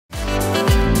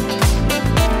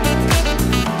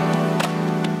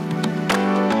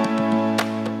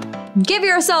Give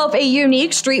yourself a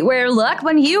unique streetwear look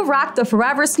when you rock the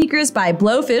Forever Sneakers by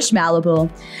Blowfish Malibu.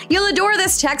 You'll adore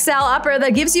this textile upper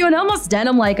that gives you an almost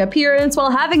denim-like appearance while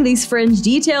having these fringe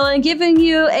detailing, giving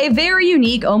you a very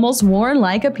unique, almost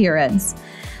worn-like appearance.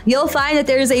 You'll find that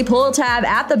there's a pull tab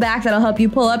at the back that'll help you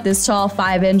pull up this tall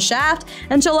 5-inch shaft,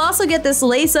 and you'll also get this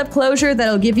lace-up closure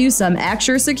that'll give you some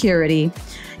extra security.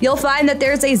 You'll find that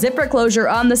there's a zipper closure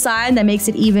on the side that makes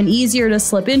it even easier to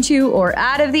slip into or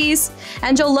out of these,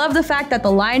 and you'll love the fact that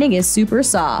the lining is super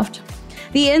soft.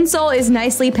 The insole is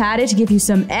nicely padded to give you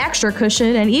some extra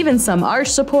cushion and even some arch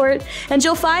support, and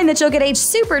you'll find that you'll get a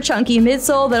super chunky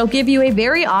midsole that'll give you a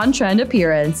very on-trend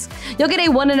appearance. You'll get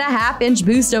a 1.5-inch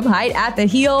boost of height at the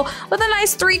heel with a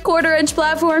nice 3/4-inch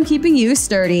platform keeping you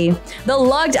sturdy. The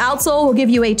lugged outsole will give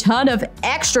you a ton of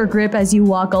extra grip as you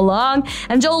walk along,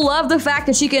 and you'll love the fact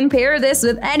that you can pair this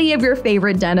with any of your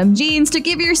favorite denim jeans to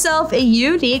give yourself a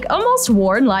unique, almost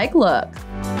worn-like look.